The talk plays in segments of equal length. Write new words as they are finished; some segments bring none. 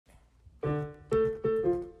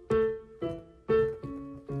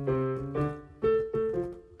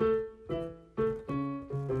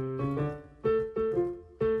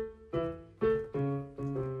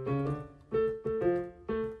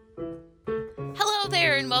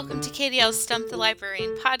there, and welcome to KDL's Stump the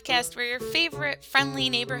Librarian podcast, where your favorite friendly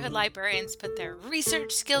neighborhood librarians put their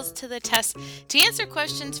research skills to the test to answer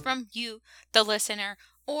questions from you, the listener,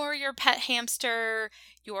 or your pet hamster,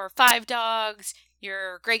 your 5 dogs,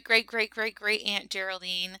 your great Aunt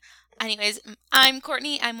Geraldine. Anyways, I'm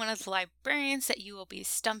Courtney. I'm one of the librarians that you will be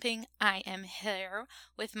stumping. I am here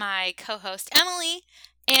with my co-host Emily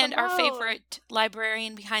and our favorite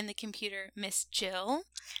librarian behind the computer, Miss Jill.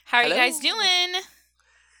 How are you guys doing?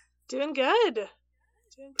 Doing good.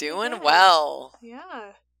 Doing well. Yeah.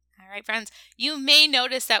 All right, friends. You may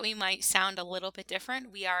notice that we might sound a little bit different.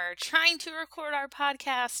 We are trying to record our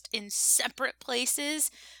podcast in separate places,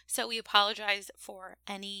 so we apologize for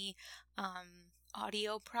any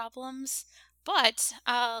audio problems. But,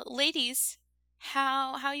 ladies,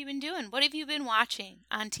 how you been doing? What have you been watching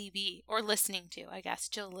on TV or listening to? I guess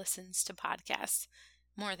Jill listens to podcasts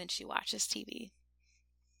more than she watches TV.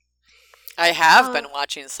 I have been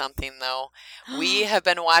watching something, though. We have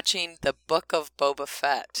been watching The Book of Boba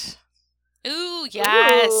Fett. Ooh,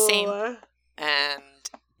 yes, same. And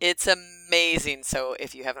it's amazing. So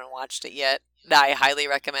if you haven't watched it yet, I highly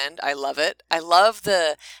recommend. I love it. I love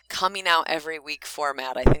the coming out every week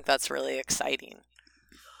format. I think that's really exciting.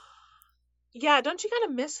 Yeah, don't you kind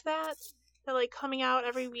of miss that? The like coming out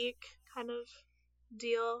every week kind of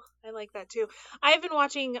deal. I like that too. I've been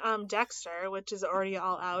watching Dexter, which is already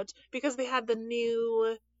all out because they had the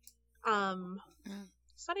new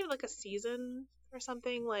it's not even like a season or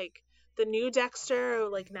something, like the new Dexter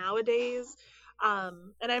like nowadays.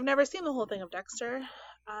 And I've never seen the whole thing of Dexter.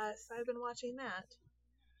 So I've been watching that.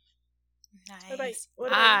 Nice. What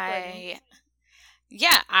about you?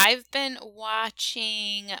 Yeah, I've been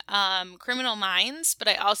watching Criminal Minds, but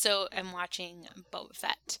I also am watching Boba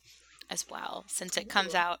Fett as well, since it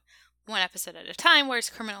comes out one episode at a time, whereas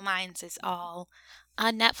Criminal Minds is all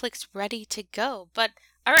on Netflix ready to go. But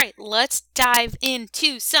all right, let's dive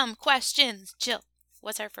into some questions. Jill,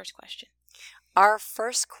 what's our first question? Our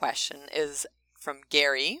first question is from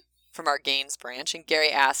Gary from our Gaines branch, and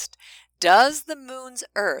Gary asked, does the moon's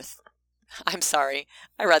Earth, I'm sorry,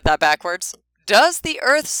 I read that backwards. Does the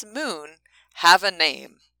Earth's moon have a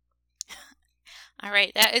name? All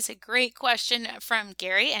right, that is a great question from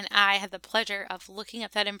Gary, and I had the pleasure of looking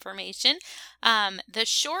up that information. The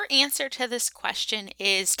short answer to this question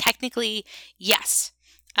is technically yes.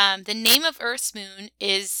 The name of Earth's moon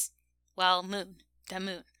is, well, moon, the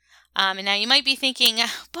moon. And now you might be thinking,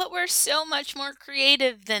 but we're so much more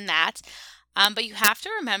creative than that. But you have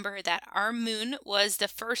to remember that our moon was the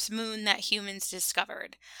first moon that humans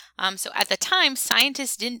discovered. So at the time,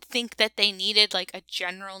 scientists didn't think that they needed like a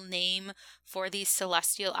general name for these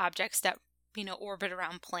celestial objects that, orbit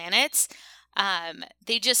around planets.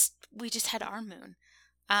 We just had our moon.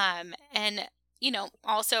 And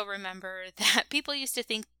also remember that people used to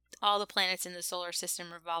think all the planets in the solar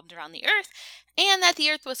system revolved around the Earth, and that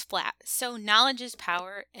the Earth was flat. So knowledge is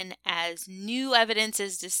power, and as new evidence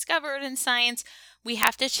is discovered in science, we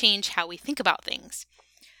have to change how we think about things.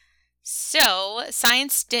 So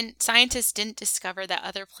scientists didn't discover that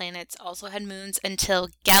other planets also had moons until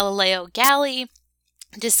Galileo Galilei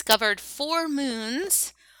discovered 4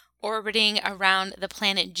 moons orbiting around the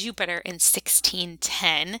planet Jupiter in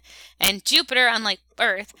 1610. And Jupiter, unlike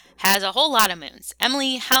Earth, has a whole lot of moons.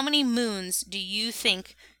 Emily, how many moons do you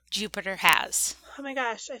think Jupiter has? Oh my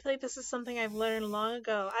gosh, I feel like this is something I've learned long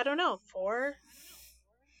ago. I don't know, 4?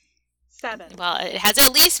 7. Well, it has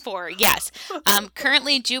at least 4, yes.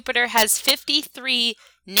 Currently, Jupiter has 53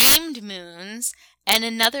 named moons and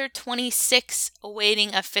another 26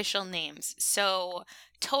 awaiting official names. So,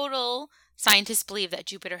 total, scientists believe that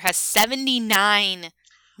Jupiter has 79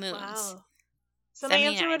 moons. Wow. So my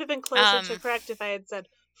answer would have been closer to correct if I had said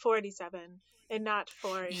 47 and not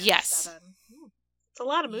 4 and yes. 7. It's a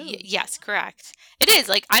lot of moons. Yes, correct. It is.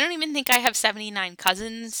 Like, I don't even think I have 79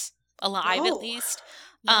 cousins alive, at least.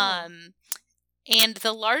 No. And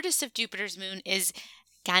the largest of Jupiter's moon is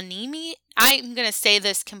Ganymede. I'm going to say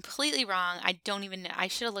this completely wrong. I don't even know. I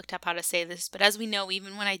should have looked up how to say this. But as we know,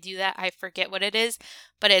 even when I do that, I forget what it is.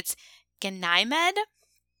 But it's Ganymede.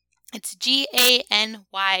 It's Ganymede,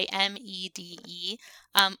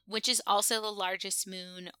 which is also the largest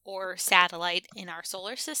moon or satellite in our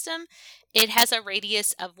solar system. It has a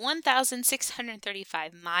radius of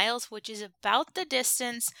 1,635 miles, which is about the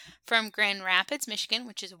distance from Grand Rapids, Michigan,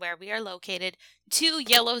 which is where we are located, to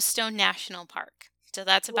Yellowstone National Park. So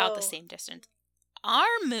that's about the same distance. Our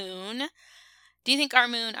moon, do you think our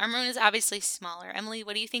moon is obviously smaller. Emily,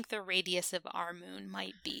 what do you think the radius of our moon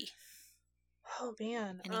might be? Oh,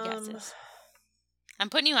 man. Any guesses? I'm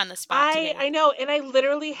putting you on the spot today. I know, and I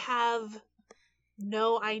literally have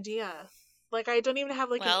no idea. Like, I don't even have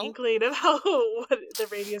like an Well, inkling of how what the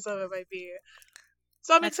radius of it might be.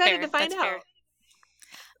 So I'm that's excited fair. to find That's out. fair.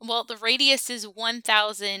 Well, the radius is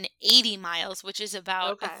 1,080 miles, which is about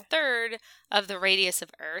a Okay. third of the radius of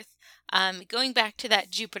Earth. Going back to that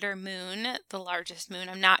Jupiter moon, the largest moon,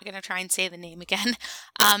 I'm not going to try and say the name again.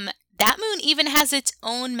 That moon even has its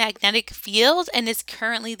own magnetic field and is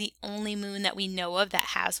currently the only moon that we know of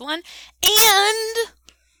that has one. And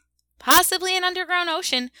possibly an underground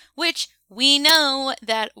ocean, which we know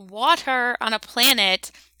that water on a planet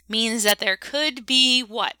means that there could be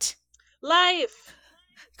what? Life!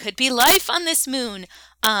 Could be life on this moon.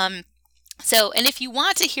 And if you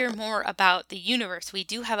want to hear more about the universe, we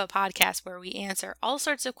do have a podcast where we answer all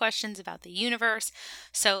sorts of questions about the universe.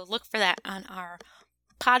 So look for that on our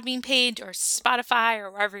Podbean page or Spotify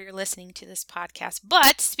or wherever you're listening to this podcast.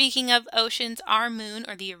 But speaking of oceans, our moon,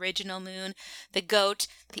 or the original moon, the GOAT,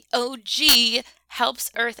 the OG,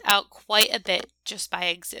 helps Earth out quite a bit just by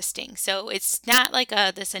existing. So it's not like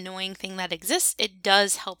this annoying thing that exists. It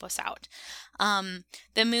does help us out.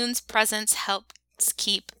 The moon's presence helps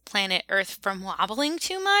keep planet Earth from wobbling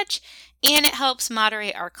too much, and it helps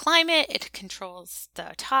moderate our climate. It controls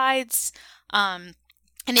the tides.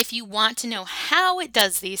 And if you want to know how it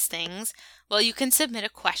does these things, well, you can submit a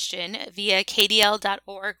question via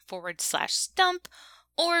kdl.org/stump,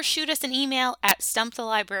 or shoot us an email at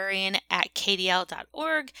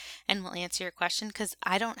stumpthelibrarian@kdl.org, and we'll answer your question, because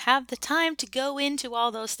I don't have the time to go into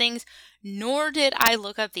all those things, nor did I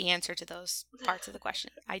look up the answer to those parts of the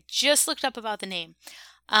question. I just looked up about the name.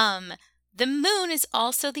 The moon is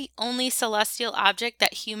also the only celestial object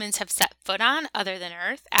that humans have set foot on other than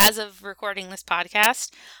Earth as of recording this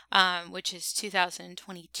podcast, which is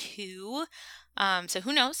 2022. So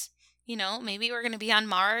who knows? You know, maybe we're going to be on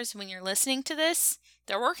Mars when you're listening to this.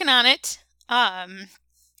 They're working on it.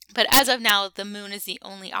 But as of now, the moon is the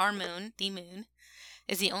only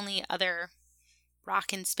is the only other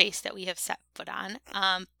rock in space that we have set foot on.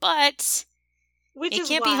 But Which it is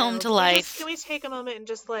can't be home wild. to life. Can we take a moment and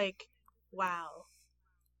just like, wow,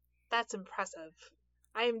 that's impressive.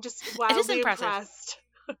 I am just wildly impressed.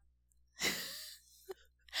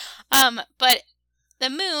 But the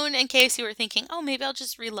moon, in case you were thinking, oh, maybe I'll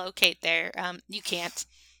just relocate there, you can't.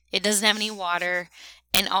 It doesn't have any water,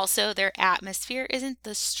 and also their atmosphere isn't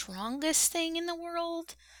the strongest thing in the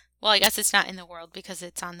world. Well, I guess it's not in the world because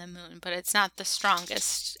it's on the moon, but it's not the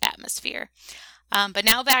strongest atmosphere. But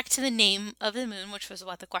now back to the name of the moon, which was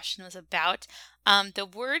what the question was about. The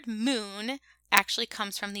word moon actually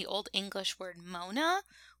comes from the Old English word Mona,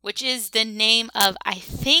 which is the name of, I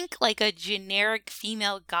think, like a generic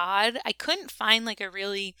female god. I couldn't find like a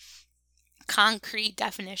really concrete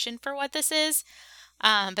definition for what this is,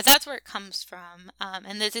 but that's where it comes from.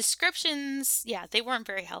 And the descriptions, they weren't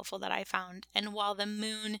very helpful that I found. And while the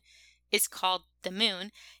moon is called the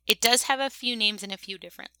moon, it does have a few names in a few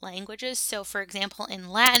different languages. So for example, in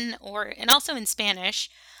Latin and also in Spanish,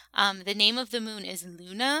 the name of the moon is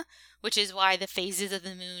Luna, which is why the phases of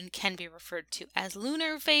the moon can be referred to as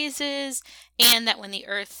lunar phases, and that when the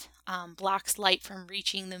Earth blocks light from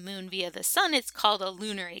reaching the moon via the sun, it's called a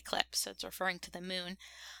lunar eclipse. So it's referring to the moon.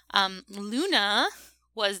 Luna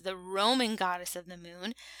was the Roman goddess of the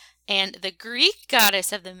moon, and the Greek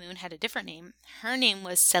goddess of the moon had a different name. Her name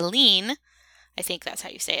was Selene. I think that's how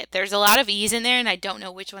you say it. There's a lot of E's in there, and I don't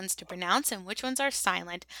know which ones to pronounce and which ones are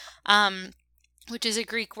silent, which is a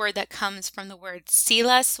Greek word that comes from the word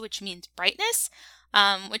selos, which means brightness,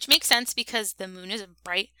 which makes sense because the moon is a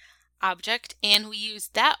bright object, and we use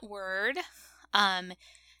that word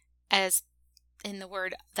as in the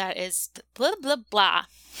word that is blah, blah, blah.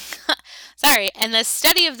 Sorry, and the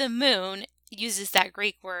study of the moon uses that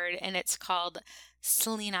Greek word, and it's called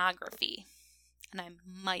selenography. And I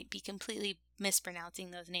might be completely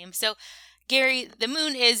mispronouncing those names. So, Gary, the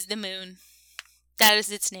moon is the moon. That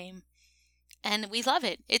is its name. And we love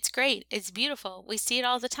it. It's great. It's beautiful. We see it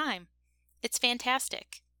all the time. It's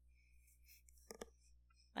fantastic.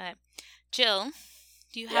 Jill,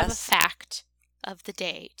 do you have a fact of the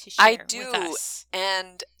day to share with us?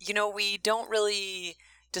 And, we don't really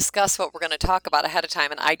discuss what we're going to talk about ahead of time,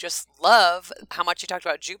 and I just love how much you talked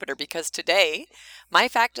about Jupiter, because today, my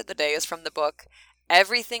fact of the day is from the book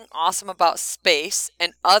Everything Awesome About Space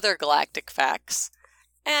and Other Galactic Facts,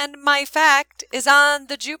 and my fact is on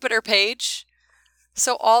the Jupiter page.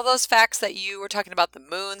 So all those facts that you were talking about, the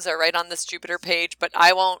moons, are right on this Jupiter page, but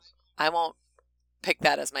I won't pick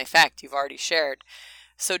that as my fact. You've already shared.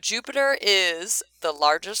 So Jupiter is the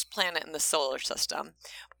largest planet in the solar system,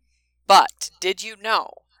 but did you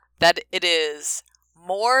know that it is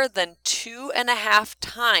more than 2.5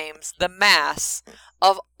 times the mass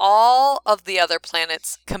of all of the other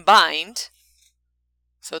planets combined?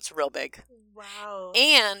 So it's real big. Wow.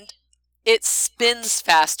 And it spins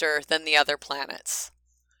faster than the other planets.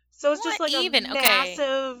 So it's just What like even? a Okay.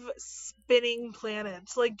 massive spinning planet.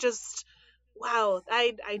 Like just wow.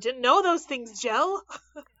 I didn't know those things, Jill.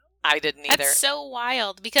 I didn't That's either. so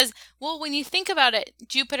wild because, well, when you think about it,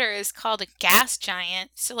 Jupiter is called a gas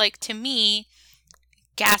giant. So, like, to me,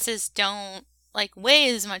 gases don't like weigh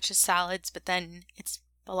as much as solids, but then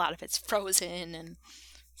a lot of it's frozen and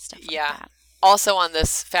stuff like Yeah. that. Also on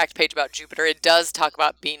this fact page about Jupiter, it does talk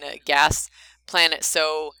about being a gas planet,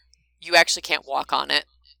 so you actually can't walk on it,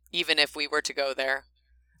 even if we were to go there.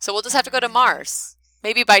 So we'll just have to go to Mars,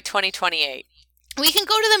 maybe by 2028. We can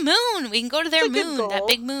go to the moon. We can go to their It's a good moon, that goal.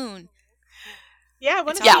 big moon. Yeah, I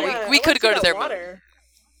want to It's see. all we could go to their moon. water.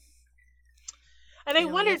 And I It'll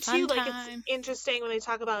be wonder a fun too, like time. it's interesting when they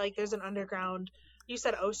talk about like there's an underground. You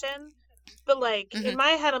said ocean, but like in Mhm.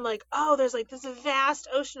 my head, I'm like, oh, there's like this vast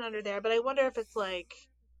ocean under there. But I wonder if it's like,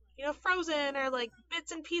 frozen or like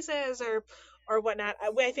bits and pieces or whatnot.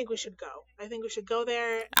 I think we should go. I think we should go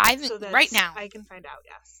there I think so that right now. I can find out.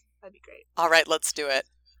 Yes, that'd be great. All right, let's do it.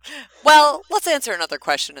 Well, let's answer another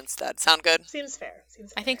question instead. Sound good? Seems fair.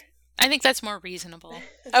 Seems fair. I think that's more reasonable.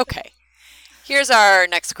 Okay. Here's our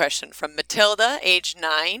next question from Matilda, age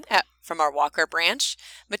 9, from our Walker branch.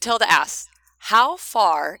 Matilda asks, how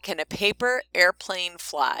far can a paper airplane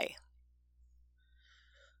fly?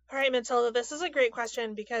 All right, Matilda, this is a great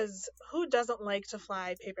question because who doesn't like to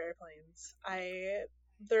fly paper airplanes?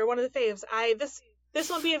 They're one of the faves. This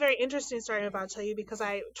won't be a very interesting story I'm about to tell you because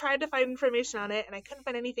I tried to find information on it and I couldn't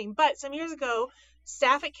find anything. But some years ago,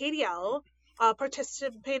 staff at KDL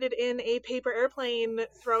participated in a paper airplane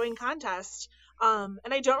throwing contest. And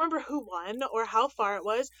I don't remember who won or how far it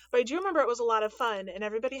was, but I do remember it was a lot of fun and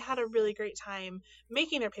everybody had a really great time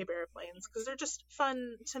making their paper airplanes because they're just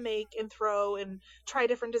fun to make and throw and try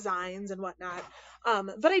different designs and whatnot.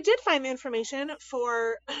 But I did find the information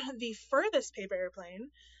for the furthest paper airplane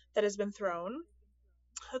that has been thrown.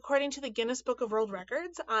 According to the Guinness Book of World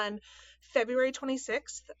Records, on February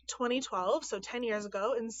 26th, 2012, so 10 years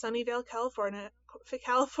ago, in Sunnyvale, California,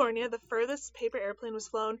 the furthest paper airplane was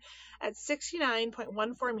flown at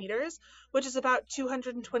 69.14 meters, which is about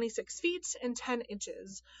 226 feet and 10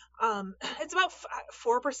 inches. It's about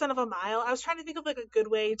 4% of a mile. I was trying to think of like a good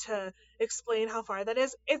way to explain how far that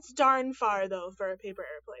is. It's darn far, though, for a paper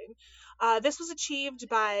airplane. This was achieved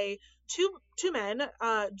by two men,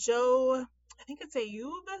 Joe, I think it's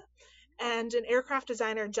Ayub, and an aircraft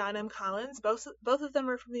designer, John M. Collins. Both of them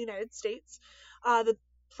are from the United States. The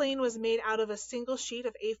plane was made out of a single sheet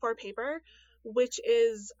of A4 paper, which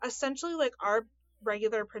is essentially like our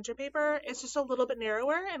regular printer paper. It's just a little bit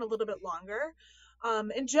narrower and a little bit longer.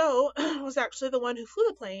 And Joe was actually the one who flew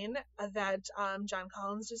the plane that John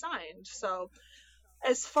Collins designed. So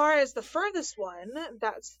as far as the furthest one,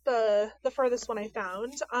 that's the furthest one I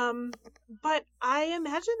found. But I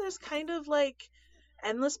imagine there's kind of like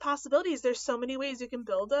endless possibilities. There's so many ways you can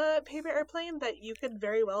build a paper airplane that you could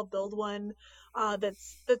very well build one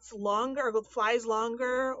that's longer or flies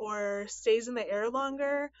longer or stays in the air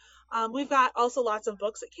longer. We've got also lots of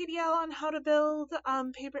books at KDL on how to build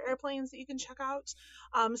paper airplanes that you can check out.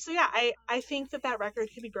 So yeah, I think that record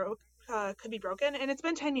could be broken, and it's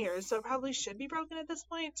been 10 years, so it probably should be broken at this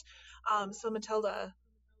point. So Matilda,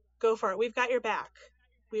 go for it. We've got your back.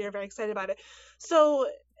 We are very excited about it. So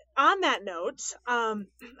on that note,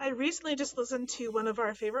 I recently just listened to one of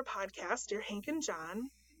our favorite podcasts, Dear Hank and John,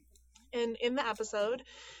 and in the episode,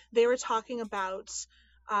 they were talking about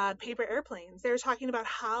paper airplanes. They were talking about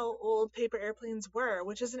how old paper airplanes were,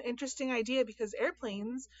 which is an interesting idea because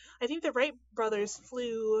airplanes, I think the Wright brothers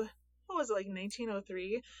flew, what was it, like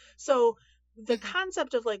 1903? So the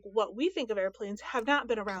concept of like what we think of airplanes have not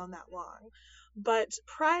been around that long. But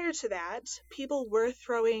prior to that, people were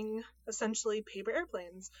throwing essentially paper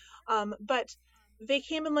airplanes. But they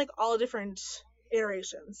came in like all different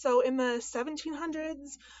iterations. So in the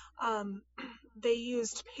 1700s, they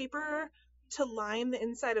used paper to line the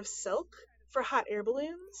inside of silk for hot air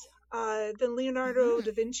balloons. Then Leonardo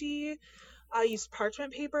da Vinci used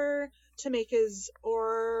parchment paper to make his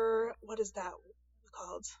what is that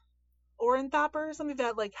called? Ornithopter, something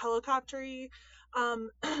that like helicopter-y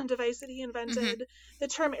device that he invented. The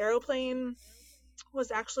term aeroplane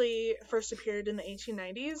was actually first appeared in the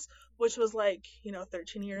 1890s, which was like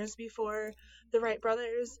 13 years before the Wright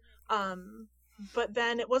brothers. But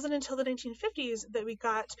then it wasn't until the 1950s that we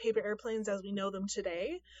got paper airplanes as we know them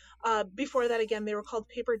today. Before that, again, they were called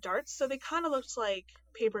paper darts, so they kind of looked like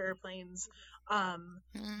paper airplanes, but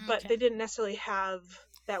Okay. they didn't necessarily have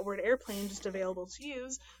that word airplane just available to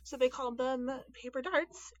use, so they called them paper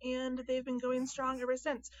darts, and they've been going strong ever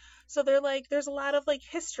since. So they're like, there's a lot of like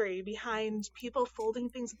history behind people folding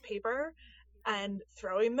things with paper and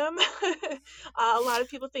throwing them. A lot of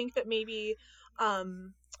people think that maybe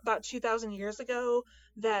about 2,000 years ago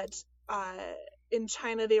that in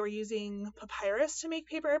China they were using papyrus to make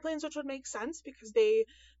paper airplanes, which would make sense because they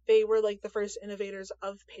were like the first innovators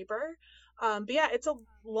of paper. But yeah, it's a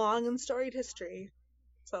long and storied history,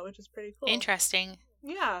 so which is pretty cool. Interesting.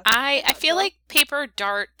 Yeah, I feel so. like paper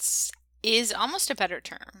darts is almost a better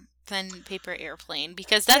term than paper airplane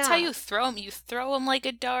because that's how Yeah. you throw them. You throw them like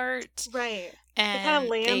a dart, Right. It kind and of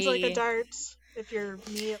lands like a they, dart, if you're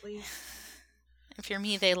me at least. if you're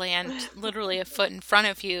me, they land literally a foot in front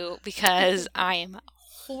of you because I am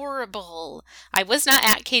horrible. I was not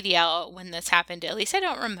at KDL when this happened. At least I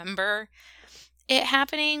don't remember it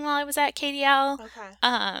happening while I was at KDL. Okay.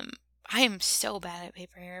 I am so bad at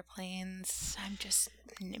paper airplanes. I'm just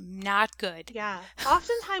not good. Yeah.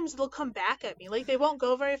 Oftentimes they'll come back at me. Like they won't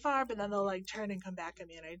go very far, but then they'll like turn and come back at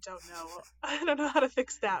me, and I don't know. I don't know how to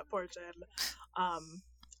fix that portion.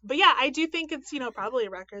 But yeah, I do think it's probably a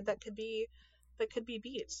record that could be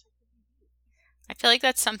beat. I feel like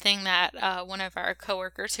that's something that one of our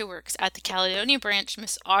coworkers who works at the Caledonia branch,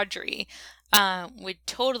 Miss Audrey, would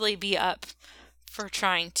totally be up for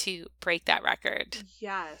trying to break that record.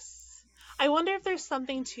 Yes. I wonder if there's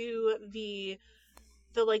something to the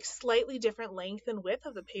like slightly different length and width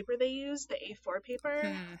of the paper they use, the A4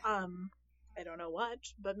 paper. I don't know what,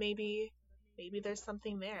 but maybe there's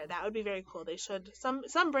something there. That would be very cool. They should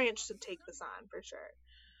some branch should take this on for sure.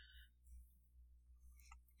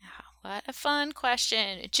 What a fun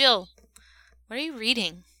question. Jill, what are you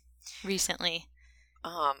reading recently?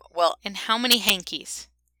 Well, And how many hankies?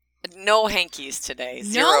 no hankies today. No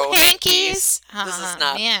Zero hankies? This is Ah,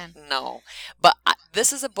 not. man. No. But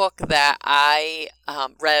this is a book that I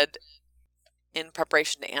read in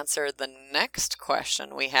preparation to answer the next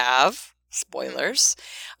question we have. Spoilers.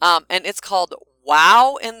 And it's called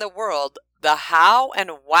Wow in the World, the How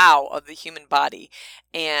and Wow of the Human Body.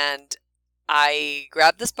 And I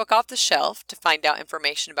grabbed this book off the shelf to find out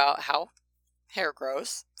information about how hair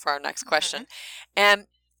grows for our next question. And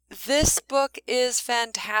this book is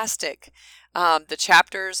fantastic. The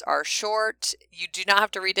chapters are short. You do not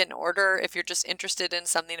have to read it in order. If you're just interested in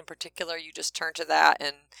something in particular, you just turn to that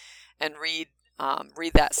and read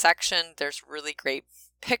that section. There's really great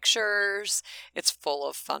pictures. It's full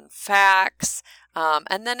of fun facts.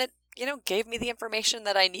 And then it gave me the information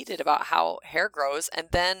that I needed about how hair grows and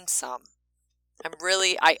then some.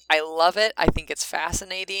 I love it. I think it's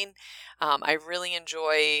fascinating. I really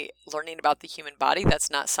enjoy learning about the human body. That's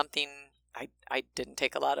not something I didn't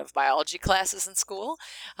take a lot of biology classes in school.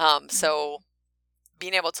 So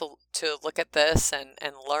being able to look at this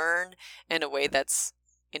and learn in a way that's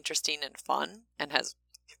interesting and fun and has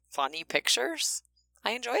funny pictures,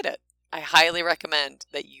 I enjoyed it. I highly recommend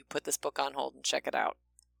that you put this book on hold and check it out.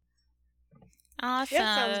 Awesome.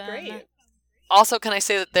 Yeah, sounds great. Also, can I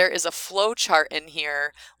say that there is a flow chart in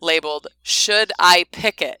here labeled, "Should I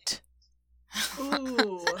pick it?"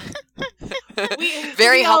 Ooh.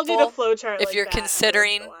 Very we all need a helpful flow chart if like you're that every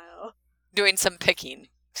considering once in a while. doing some picking,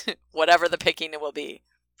 whatever the picking it will be.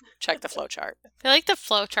 Check the flow chart. I feel like the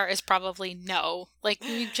flow chart is probably no. Like,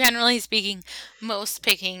 generally speaking, most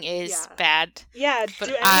picking is bad. Yeah, But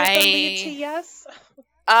do any of them lead to yes?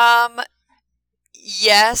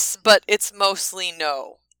 Yes, but it's mostly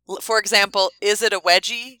no. For example, is it a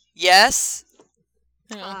wedgie? Yes.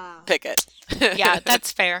 Pick it. Yeah,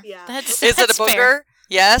 that's fair. Yeah. That's Is it a booger? fair.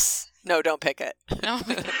 Yes. No, don't pick it. No,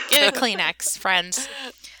 get a Kleenex, friends.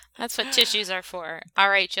 That's what tissues are for. All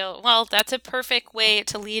right, Jill. Well, that's a perfect way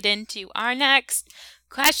to lead into our next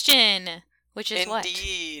question, which is what?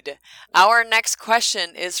 Indeed. Our next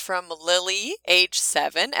question is from Lily, age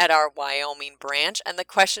 7, at our Wyoming branch. And the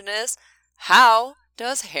question is, how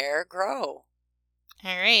does hair grow?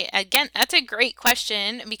 All right. Again, that's a great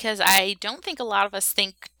question because I don't think a lot of us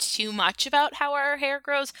think too much about how our hair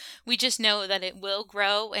grows. We just know that it will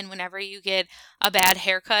grow. And whenever you get a bad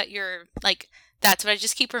haircut, you're like, that's what I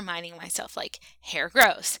just keep reminding myself, like, hair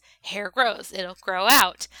grows, it'll grow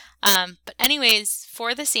out. But anyways,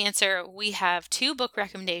 for this answer, we have 2 book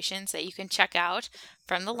recommendations that you can check out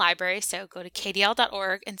from the library. So go to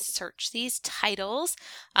kdl.org and search these titles.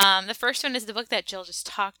 The first one is the book that Jill just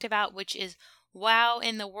talked about, which is Wow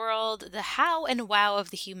in the World, the How and Wow of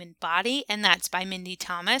the Human Body, and that's by Mindy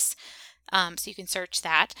Thomas. So you can search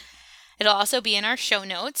that. It'll also be in our show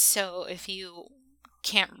notes. So if you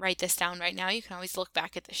can't write this down right now, you can always look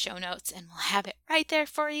back at the show notes and we'll have it right there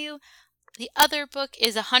for you. The other book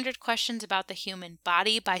is 100 Questions About the Human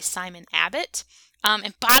Body by Simon Abbott.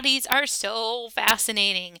 And bodies are so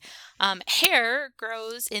fascinating. Hair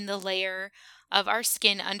grows in the layer of our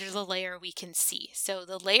skin under the layer we can see. So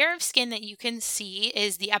the layer of skin that you can see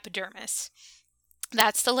is the epidermis.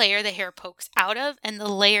 That's the layer the hair pokes out of, and the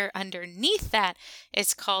layer underneath that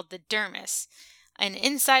is called the dermis. And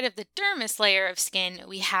inside of the dermis layer of skin,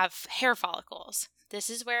 we have hair follicles. This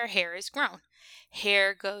is where hair is grown.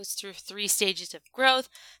 Hair goes through 3 stages of growth.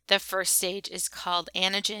 The first stage is called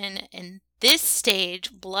anagen. In this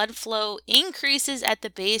stage, blood flow increases at the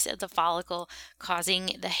base of the follicle,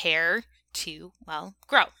 causing the hair to,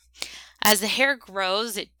 grow. As the hair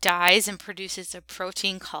grows, it dies and produces a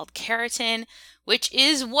protein called keratin, which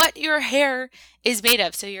is what your hair is made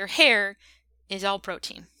of. So your hair is all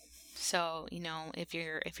protein. So, if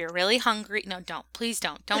you're really hungry, no, please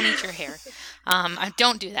don't eat your hair.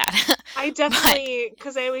 Don't do that. I definitely,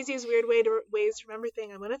 because I always use weird ways to remember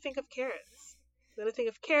things. I'm going to think of carrots. I'm going to think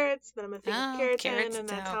of carrots, then I'm going to think of keratin, and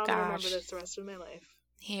that's how I'm going to remember this the rest of my life.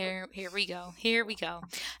 Here we go.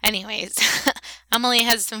 Anyways, Emily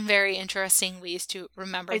has some very interesting ways to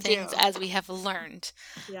remember things as we have learned.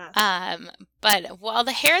 Yeah. But while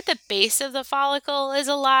the hair at the base of the follicle is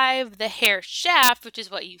alive, the hair shaft, which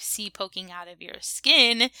is what you see poking out of your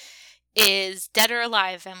skin, is dead or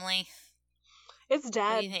alive, Emily? It's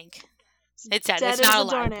dead. What do you think? It's dead. It's not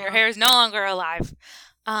alive. Your hair is no longer alive.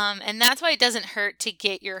 And that's why it doesn't hurt to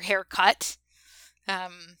get your hair cut.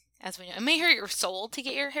 As we know, it may hurt your soul to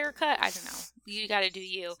get your hair cut. I don't know. You got to do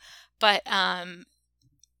you. But,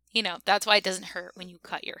 that's why it doesn't hurt when you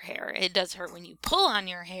cut your hair. It does hurt when you pull on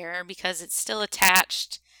your hair because it's still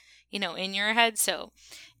attached, in your head. So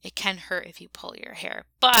it can hurt if you pull your hair.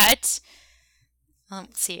 But,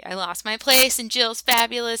 let's see. I lost my place in Jill's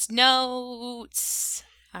fabulous notes.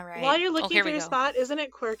 All right. While you're looking for your spot, isn't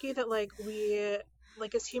it quirky that, we...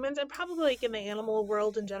 as humans and probably in the animal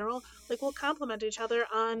world in general, we'll complement each other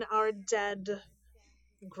on our dead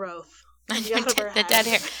growth. The dead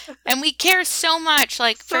hair. And we care so much.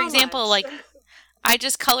 For example, I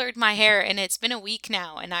just colored my hair and it's been a week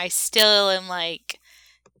now and I still am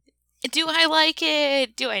do I like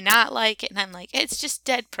it? Do I not like it? And I'm it's just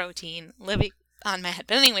dead protein living on my head.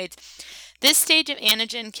 But anyways, this stage of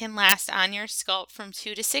anagen can last on your scalp from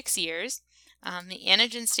 2 to 6 years. The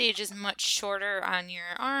anagen stage is much shorter on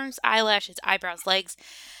your arms, eyelashes, eyebrows, legs,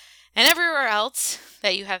 and everywhere else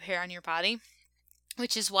that you have hair on your body,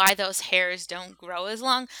 which is why those hairs don't grow as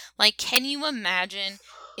long. Can you imagine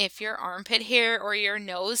if your armpit hair or your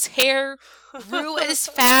nose hair grew as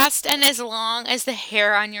fast and as long as the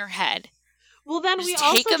hair on your head? Well, then just we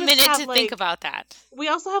also take a minute to think about that. We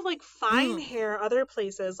also have fine hair other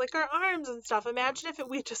places, our arms and stuff. Imagine if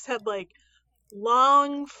we just had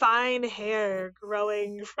long, fine hair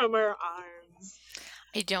growing from our arms.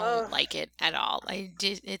 I don't like it at all.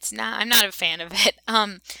 I'm not a fan of it.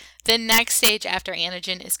 The next stage after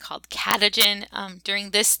anagen is called catagen.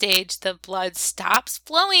 During this stage, the blood stops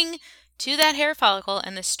flowing to that hair follicle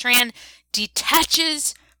and the strand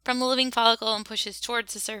detaches from the living follicle and pushes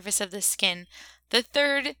towards the surface of the skin. The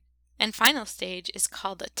third and final stage is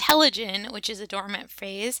called the telogen, which is a dormant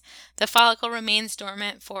phase. The follicle remains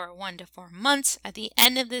dormant for 1 to 4 months. At the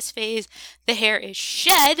end of this phase, the hair is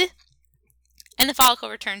shed and the follicle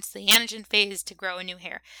returns to the anagen phase to grow a new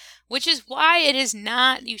hair, which is why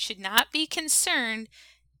you should not be concerned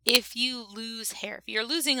if you lose hair. If you're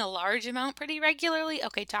losing a large amount pretty regularly,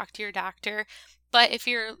 okay, talk to your doctor. But if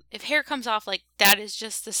hair comes off, that is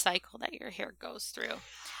just the cycle that your hair goes through.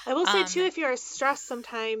 I will say too, if you're stressed,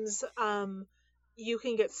 sometimes you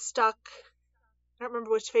can get stuck. I don't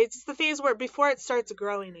remember which phase. It's the phase where before it starts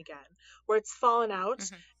growing again, where it's fallen out,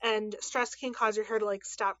 and stress can cause your hair to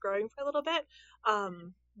stop growing for a little bit,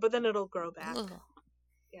 but then it'll grow back. Ooh.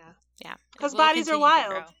 Yeah. Because bodies are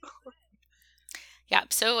wild. Yeah.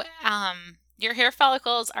 So your hair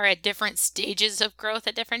follicles are at different stages of growth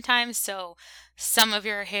at different times. So some of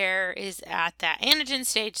your hair is at that anagen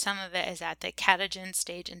stage, some of it is at the catagen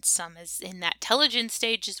stage, and some is in that telogen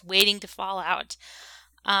stage, just waiting to fall out.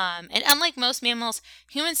 And unlike most mammals,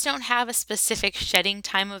 humans don't have a specific shedding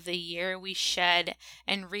time of the year. We shed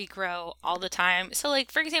and regrow all the time. So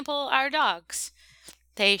for example, our dogs,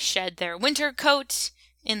 they shed their winter coat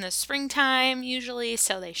in the springtime usually,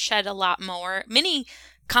 so they shed a lot more. Minnie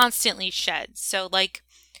constantly sheds. So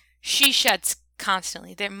she sheds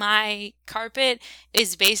constantly. My carpet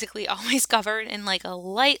is basically always covered in a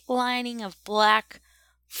light lining of black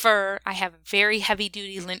fur. I have a very heavy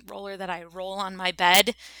duty lint roller that I roll on my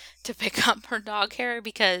bed to pick up her dog hair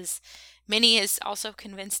because Minnie is also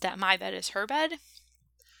convinced that my bed is her bed.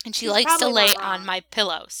 And she She's likes to probably lay not on wrong. my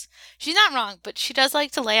pillows. She's not wrong, but she does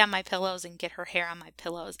like to lay on my pillows and get her hair on my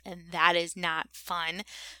pillows, and that is not fun.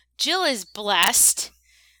 Jill is blessed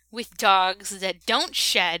with dogs that don't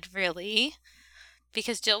shed, really.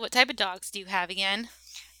 Because, Jill, what type of dogs do you have again?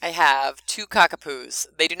 I have 2 cockapoos.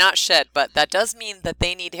 They do not shed, but that does mean that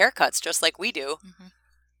they need haircuts just like we do. Mm-hmm.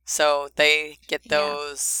 So they get Yeah.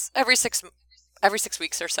 those every 6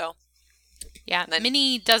 weeks or so. Yeah, And then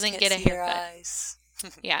Minnie doesn't Can't get a see your haircut. eyes.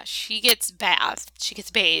 Yeah, she gets bathed,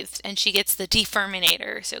 and she gets the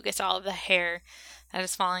deferminator, so it gets all of the hair that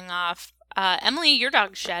is falling off. Emily, your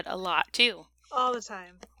dog shed a lot, too. All the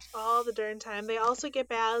time. All the darn time. They also get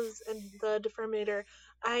baths and the deferminator.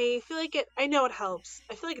 I feel like I know it helps.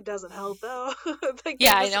 I feel like it doesn't help, though. Like,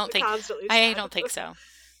 Yeah, they I just don't think- constantly I shed. don't think so.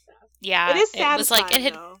 Yeah, It is it was like, satisfying, it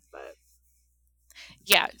had, though. But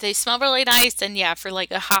yeah, they smell really nice, and yeah, for like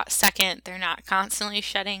a hot second, they're not constantly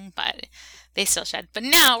shedding, but they still shed. But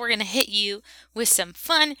now we're going to hit you with some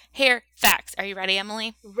fun hair facts. Are you ready,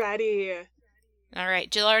 Emily? ready. All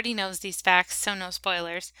right, Jill already knows these facts, so no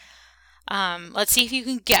spoilers. Let's see if you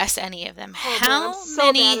can guess any of them. Oh, man, How I'm so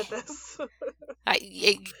many? bad at this.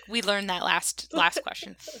 We learned that last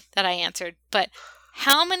question that I answered. But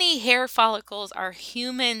how many hair follicles are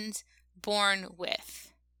humans born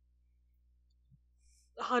with?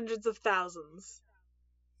 Hundreds of thousands.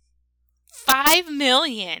 5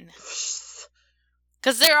 million.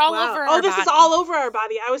 Because they're all Wow. over Oh, our this body. is all over our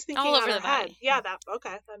body. I was thinking All on over our the head. body. Yeah, that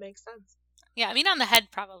makes sense. Yeah, I mean on the head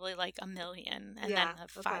probably like 1 million, and Yeah, then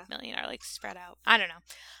the okay. 5 million are like spread out. I don't know.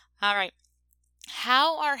 All right.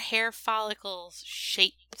 How are hair follicles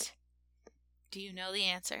shaped? Do you know the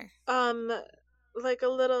answer? Like a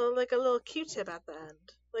little Q-tip at the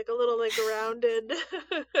end. Like a little rounded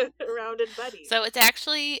rounded buddy. So it's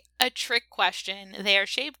actually a trick question. They are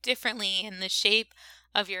shaped differently, and the shape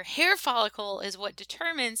of your hair follicle is what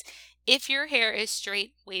determines if your hair is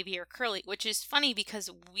straight, wavy, or curly, which is funny because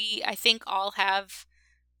I think all have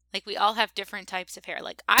different types of hair.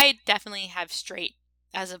 Like I definitely have straight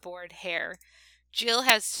as a board hair. Jill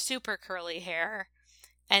has super curly hair,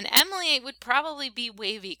 and Emily would probably be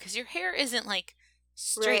wavy because your hair isn't like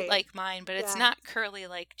straight Right. like mine, but it's Yeah. not curly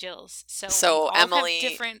like Jill's. So So, we all Emily- have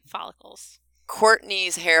different follicles.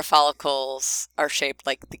 Courtney's hair follicles are shaped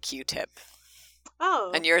like the Q-tip.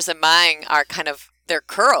 Oh. And yours and mine are they're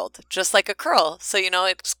curled, just like a curl. So,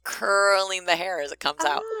 it's curling the hair as it comes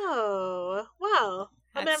out. Oh, wow.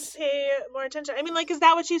 I'm gonna have That's- to pay more attention. I mean, is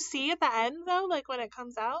that what you see at the end though? Like when it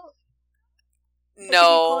comes out? Like, if you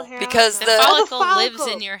pull No, hair out? because The Oh, the follicle lives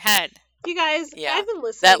follicle. in your head. You guys, Yeah, I've been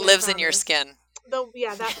listening. that I lives in your promise. skin.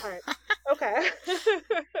 Yeah, that part. Okay.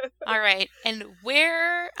 All right. And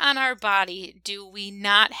where on our body do we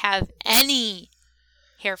not have any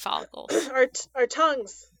hair follicles? our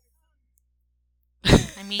tongues.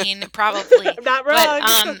 I mean, probably. I'm not But,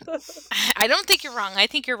 wrong. I don't think you're wrong. I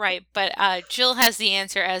think you're right. But Jill has the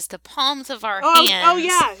answer as the palms of our oh, hands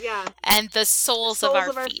oh yeah. and the soles of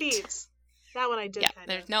our feet. That one I did Yeah, kind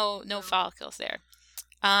there's of. no follicles there.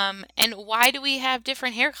 And why do we have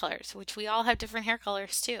different hair colors? Which we all have different hair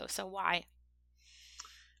colors too. So why?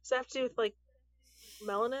 Does that have to do with like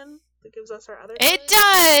melanin that gives us our other It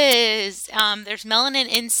colors? does. There's melanin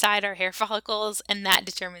inside our hair follicles, and that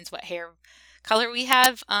determines what hair color we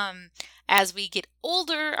have. As we get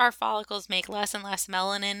older, our follicles make less and less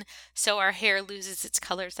melanin, so our hair loses its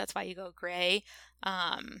colors. That's why you go gray.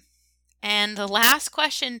 And the last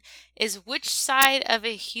question is, which side of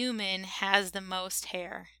a human has the most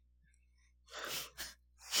hair?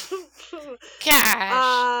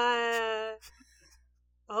 Gosh.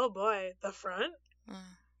 Oh boy, the front Mm.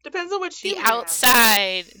 depends on what The human you have.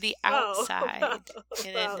 outside. The Oh. outside.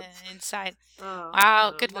 And then Well, the inside. oh,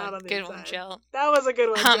 Wow, no, good not one. on the Good one, inside. Jill. That was a good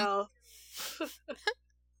one, Um, Jill.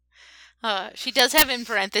 She does have in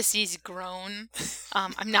parentheses groan.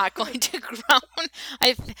 I'm not going to groan.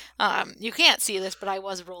 You can't see this, but I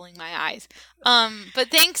was rolling my eyes. But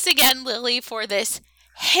thanks again, Lily, for this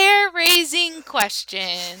hair-raising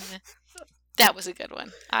question. That was a good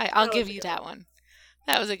one. I'll That give was a you good that one.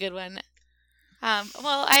 That was a good one.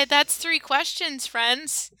 That's 3 questions,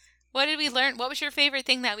 friends. What did we learn? What was your favorite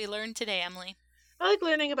thing that we learned today, Emily? I like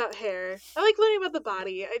learning about hair. I like learning about the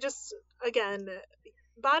body. Again,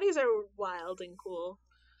 bodies are wild and cool.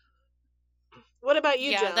 What about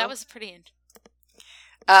you, Yeah, Jill? that was pretty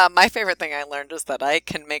interesting. My favorite thing I learned is that I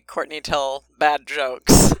can make Courtney tell bad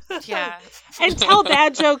jokes. Yeah. and tell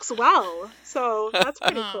bad jokes well. So that's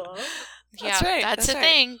pretty Oh. cool. Yeah, right. that's a right.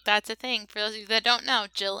 thing. That's a thing. For those of you that don't know,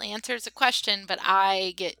 Jill answers a question, but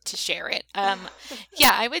I get to share it.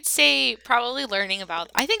 Yeah, I would say probably learning about,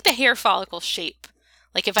 I think the hair follicle shape.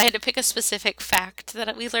 Like if I had to pick a specific fact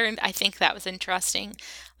that we learned, I think that was interesting.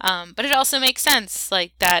 But it also makes sense,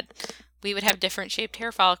 like that we would have different shaped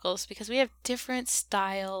hair follicles because we have different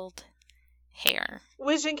styled hair.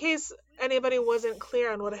 Which, in case anybody wasn't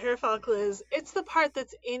clear on what a hair follicle is, it's the part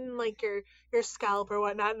that's in like your scalp or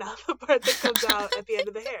whatnot, not the part that comes out at the end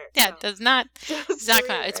of the hair. Yeah, it does not. Just It's not to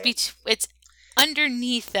come out. It's reiterate. it's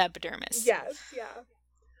underneath the epidermis. Yes, yeah.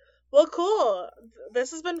 Well, cool.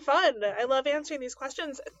 This has been fun. I love answering these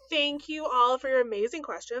questions. Thank you all for your amazing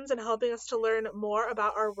questions and helping us to learn more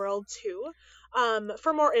about our world too.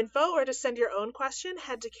 For more info or to send your own question,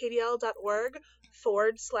 head to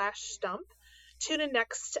kdl.org/stump. Tune in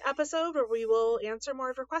next episode where we will answer more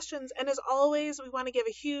of your questions. And as always, we want to give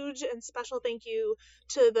a huge and special thank you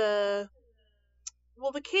to the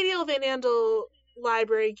KDL Van Andel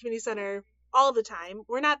Library Community Center all the time.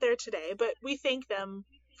 We're not there today, but we thank them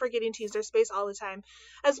for getting to use their space all the time,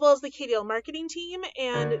 as well as the KDL marketing team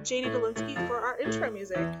and JD Dolinsky for our intro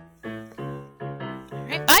music. All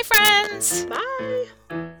right, bye, friends. Bye!